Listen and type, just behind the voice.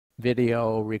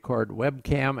video, Record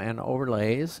Webcam and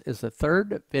Overlays, is the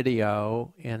third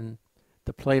video in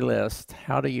the playlist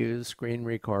How to Use Screen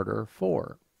Recorder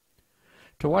 4.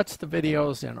 To watch the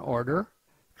videos in order,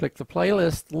 click the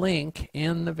playlist link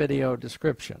in the video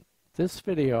description. This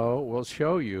video will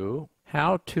show you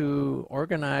how to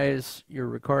organize your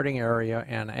recording area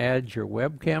and add your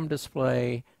webcam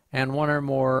display and one or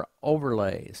more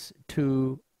overlays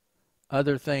to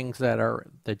other things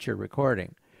that you're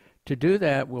recording. To do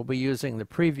that, we'll be using the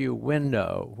preview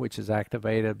window, which is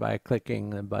activated by clicking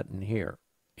the button here.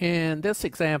 In this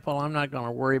example, I'm not going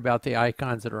to worry about the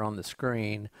icons that are on the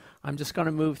screen. I'm just going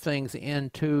to move things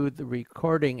into the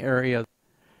recording area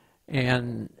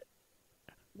and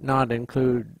not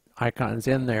include icons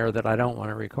in there that I don't want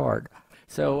to record.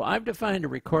 So I've defined a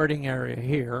recording area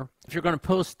here. If you're going to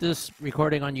post this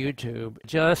recording on YouTube,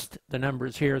 adjust the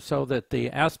numbers here so that the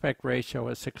aspect ratio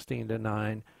is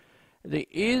 16:9. The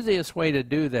easiest way to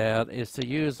do that is to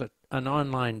use an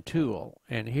online tool.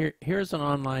 And here's an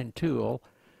online tool.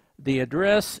 The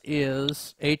address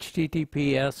is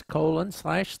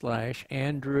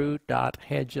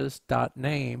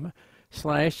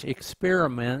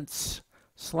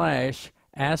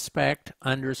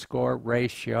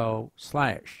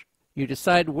You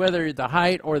decide whether the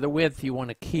height or the width you want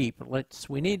to keep.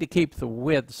 We need to keep the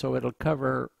width so it'll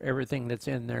cover everything that's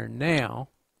in there now.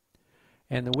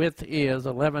 And the width is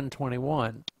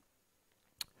 1121.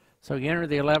 So you enter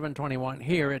the 1121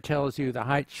 here. It tells you the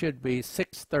height should be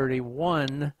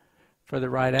 631 for the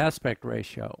right aspect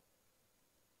ratio.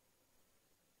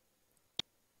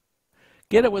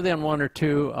 Get it within 1 or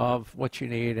 2 of what you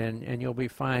need, and you'll be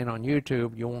fine on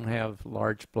YouTube. You won't have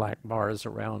large black bars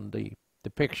around the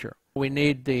picture. We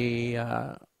need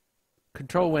the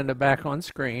control window back on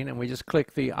screen, and we just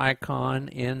click the icon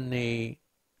on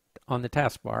the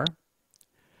taskbar.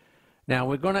 Now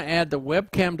we're going to add the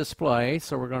webcam display,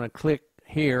 so we're going to click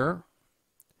here.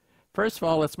 First of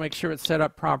all, let's make sure it's set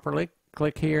up properly.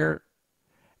 Click here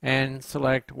and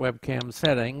select webcam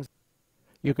settings.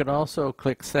 You could also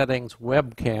click settings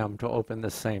webcam to open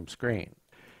the same screen.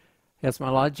 It's my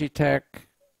Logitech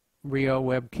Rio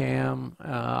webcam.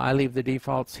 I leave the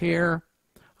defaults here.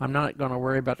 I'm not going to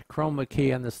worry about the chroma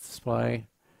key on this display.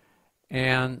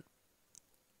 And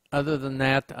other than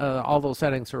that, all those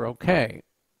settings are okay.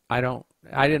 I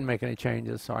didn't make any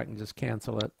changes, so I can just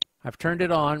cancel it. I've turned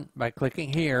it on by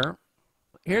clicking here.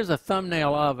 Here's a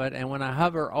thumbnail of it, and when I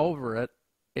hover over it,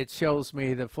 it shows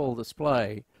me the full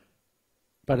display.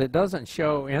 But it doesn't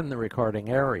show in the recording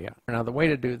area. Now the way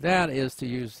to do that is to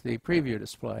use the preview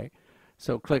display.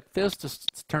 So click this to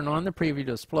turn on the preview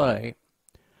display.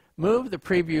 Move the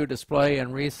preview display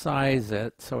and resize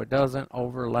it so it doesn't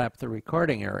overlap the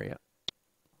recording area.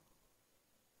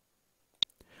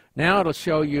 Now it'll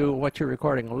show you what your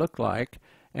recording will look like,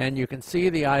 and you can see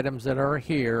the items that are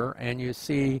here, and you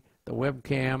see the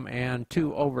webcam and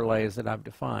 2 overlays that I've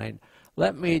defined.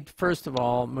 Let me first of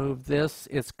all move this.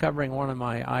 It's covering one of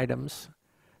my items,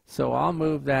 so I'll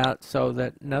move that so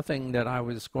that nothing that I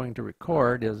was going to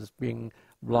record is being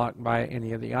blocked by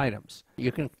any of the items.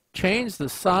 You can change the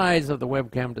size of the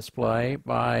webcam display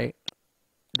by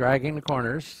dragging the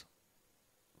corners.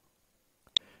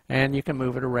 And you can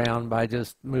move it around by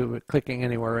just clicking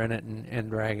anywhere in it and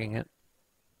dragging it.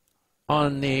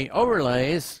 On the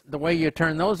overlays, the way you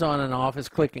turn those on and off is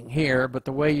clicking here, but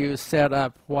the way you set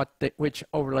up which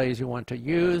overlays you want to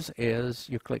use is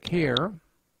you click here.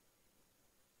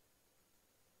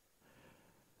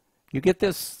 You get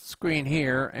this screen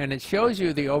here, and it shows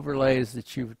you the overlays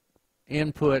that you've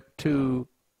input to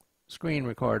Screen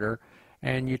Recorder,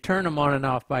 and you turn them on and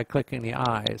off by clicking the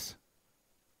eyes.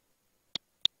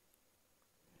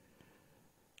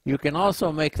 You can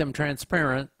also make them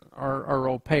transparent or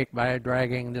opaque by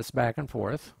dragging this back and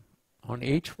forth on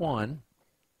each one.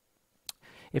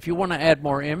 If you want to add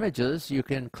more images, you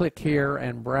can click here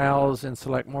and browse and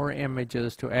select more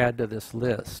images to add to this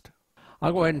list.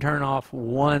 I'll go ahead and turn off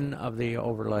one of the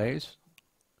overlays.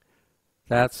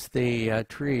 That's the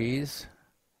trees.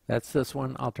 That's this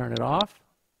one. I'll turn it off.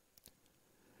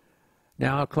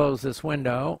 Now I'll close this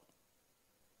window.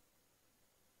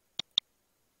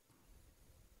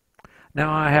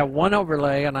 Now I have one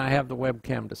overlay and I have the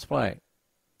webcam display.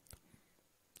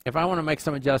 If I want to make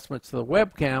some adjustments to the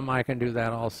webcam, I can do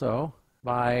that also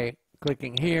by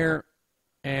clicking here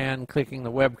and clicking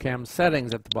the webcam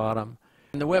settings at the bottom.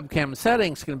 And the webcam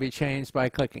settings can be changed by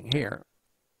clicking here.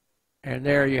 And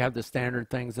there you have the standard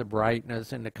things, the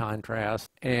brightness and the contrast.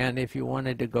 And if you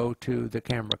wanted to go to the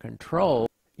camera control,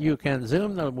 you can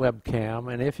zoom the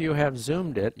webcam, and if you have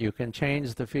zoomed it, you can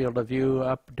change the field of view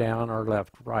up, down, or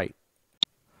left, right.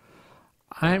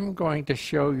 I'm going to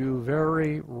show you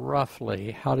very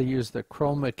roughly how to use the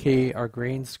chroma key or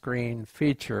green screen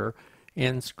feature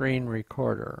in Screen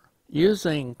Recorder.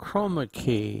 Using chroma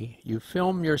key, you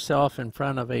film yourself in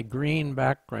front of a green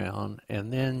background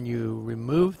and then you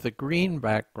remove the green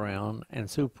background and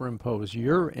superimpose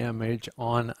your image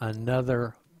on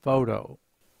another photo.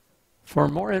 For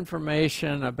more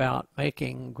information about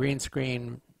making green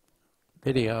screen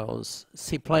videos,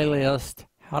 see playlist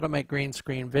How to Make Green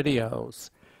Screen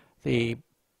Videos. The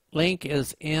link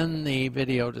is in the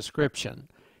video description.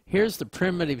 Here's the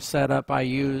primitive setup I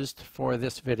used for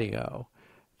this video.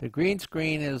 The green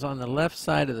screen is on the left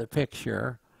side of the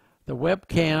picture. The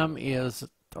webcam is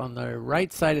on the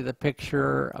right side of the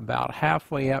picture, about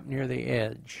halfway up near the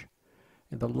edge.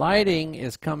 And the lighting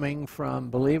is coming from,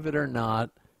 believe it or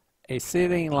not, a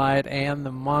ceiling light and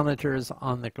the monitors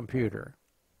on the computer.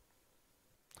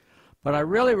 But I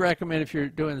really recommend, if you're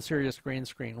doing serious green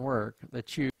screen work,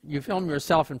 that you film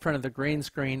yourself in front of the green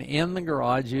screen in the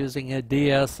garage using a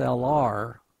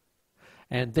DSLR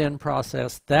and then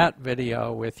process that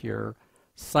video with your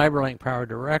CyberLink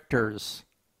PowerDirector's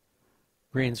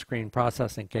green screen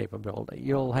processing capability.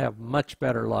 You'll have much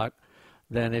better luck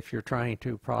than if you're trying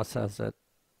to process it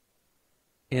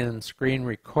in Screen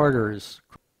Recorder's.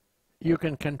 You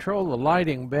can control the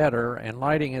lighting better, and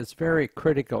lighting is very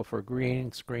critical for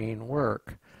green screen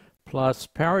work. Plus,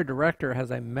 PowerDirector has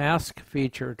a mask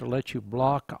feature to let you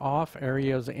block off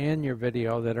areas in your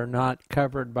video that are not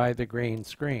covered by the green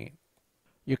screen.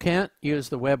 You can't use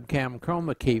the webcam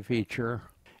chroma key feature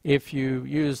if you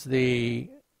use the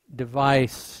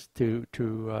device to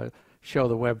show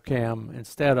the webcam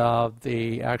instead of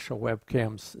the actual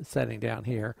webcam setting down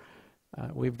here.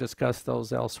 We've discussed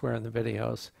those elsewhere in the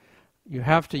videos. You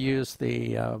have to use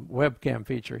the webcam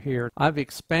feature here. I've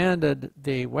expanded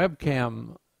the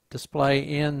webcam display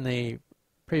in the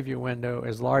preview window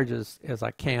as large as I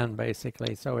can,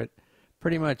 basically, so it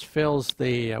pretty much fills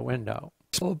the window.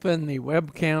 Open the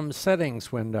webcam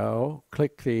settings window,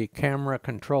 click the camera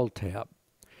control tab.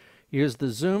 Use the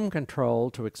zoom control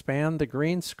to expand the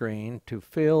green screen to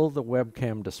fill the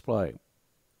webcam display,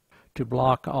 to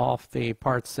block off the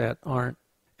parts that aren't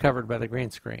covered by the green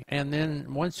screen. And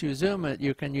then once you zoom it,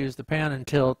 you can use the pan and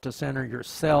tilt to center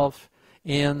yourself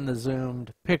in the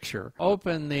zoomed picture.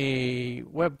 Open the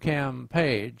webcam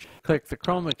page, click the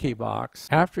chroma key box.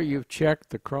 After you've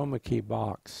checked the chroma key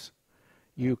box,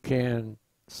 you can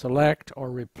select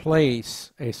or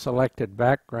replace a selected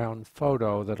background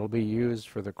photo that'll be used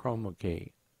for the chroma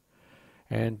key.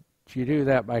 And you do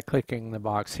that by clicking the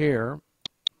box here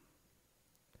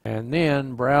and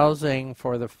then browsing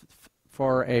for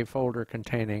a folder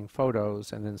containing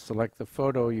photos, and then select the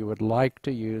photo you would like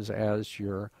to use as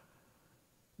your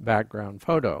background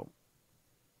photo.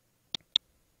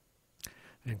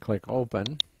 And click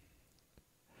Open.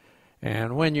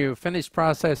 And when you finish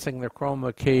processing the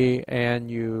chroma key and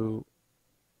you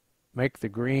make the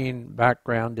green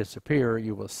background disappear,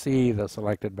 you will see the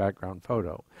selected background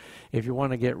photo. If you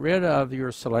want to get rid of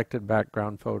your selected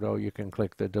background photo, you can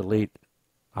click the Delete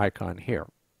icon here.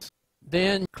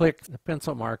 Then click the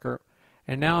pencil marker,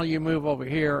 and now you move over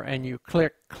here and you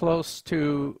click close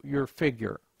to your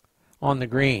figure on the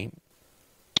green.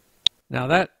 Now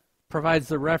that provides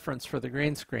the reference for the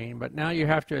green screen, but now you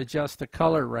have to adjust the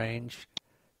color range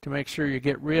to make sure you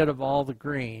get rid of all the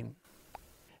green.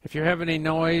 If you have any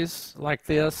noise like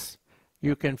this,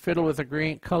 you can fiddle with the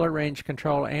green color range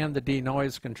control and the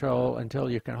denoise control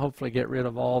until you can hopefully get rid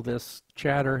of all this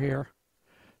chatter here.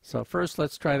 So first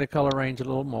let's try the color range a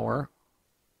little more.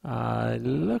 It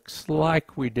looks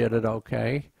like we did it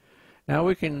okay. Now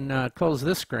we can close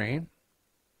this screen.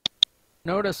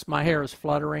 Notice my hair is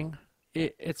fluttering.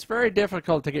 It's very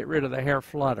difficult to get rid of the hair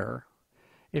flutter.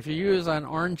 If you use an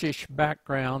orangish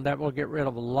background, that will get rid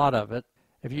of a lot of it.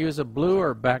 If you use a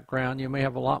bluer background, you may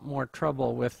have a lot more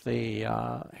trouble with the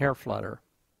hair flutter.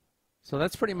 So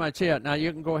that's pretty much it. Now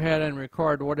you can go ahead and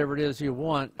record whatever it is you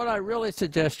want. What I really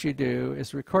suggest you do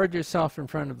is record yourself in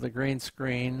front of the green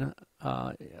screen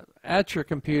at your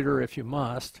computer if you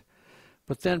must,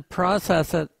 but then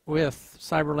process it with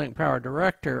CyberLink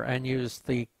PowerDirector and use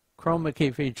the chroma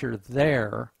key feature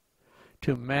there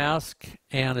to mask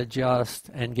and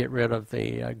adjust and get rid of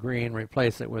the green,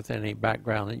 replace it with any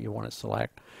background that you want to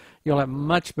select. You'll have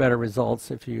much better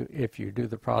results if you do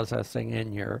the processing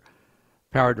in your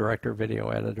PowerDirector video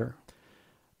editor.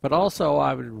 But also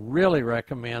I would really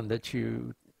recommend that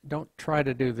you don't try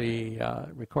to do the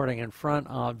recording in front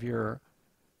of your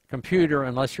computer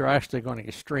unless you're actually going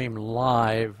to stream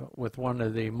live with one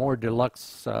of the more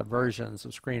deluxe versions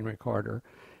of Screen Recorder.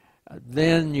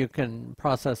 Then you can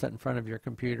process it in front of your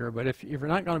computer. But if you're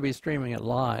not going to be streaming it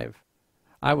live,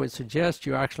 I would suggest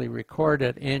you actually record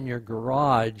it in your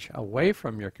garage away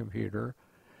from your computer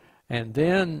and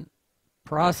then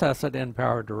process it in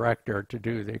PowerDirector to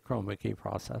do the chroma key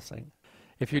processing.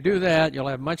 If you do that, you'll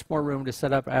have much more room to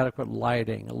set up adequate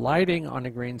lighting. Lighting on a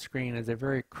green screen is a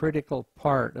very critical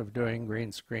part of doing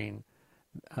green screen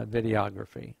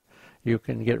videography. You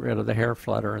can get rid of the hair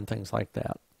flutter and things like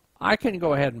that. I can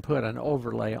go ahead and put an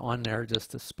overlay on there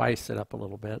just to spice it up a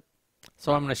little bit.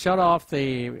 So I'm going to shut off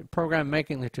the program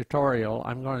making the tutorial.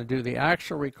 I'm going to do the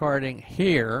actual recording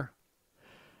here,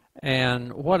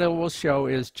 and what it will show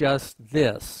is just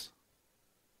this.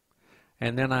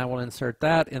 And then I will insert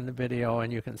that in the video,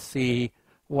 and you can see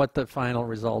what the final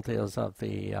result is of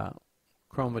the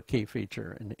chroma key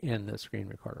feature in the screen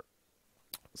recorder.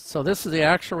 So this is the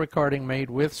actual recording made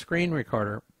with screen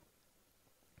recorder.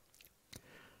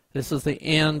 This is the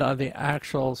end of the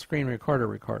actual screen recorder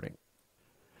recording.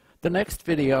 The next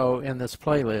video in this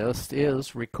playlist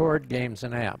is Record Games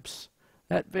and Apps.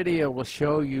 That video will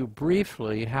show you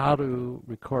briefly how to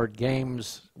record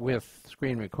games with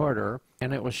screen recorder,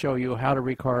 and it will show you how to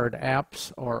record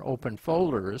apps or open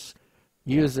folders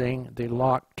using the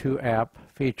Lock to App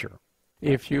feature.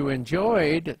 If you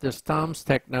enjoyed this Tom's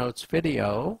Tech Notes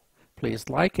video, please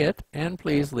like it and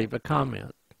please leave a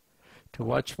comment. To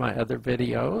watch my other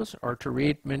videos or to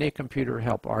read many computer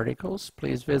help articles,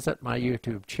 please visit my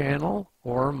YouTube channel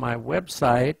or my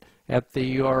website at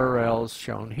the URLs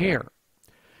shown here.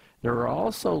 There are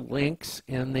also links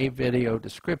in the video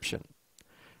description.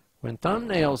 When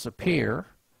thumbnails appear,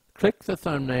 click the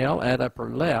thumbnail at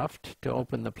upper left to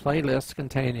open the playlist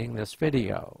containing this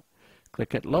video.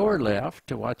 Click at lower left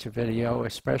to watch a video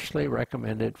especially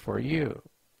recommended for you.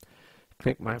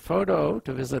 Click my photo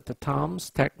to visit the Tom's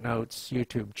Tech Notes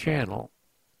YouTube channel.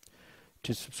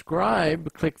 To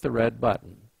subscribe, click the red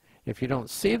button. If you don't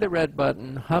see the red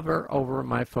button, hover over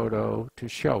my photo to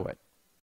show it.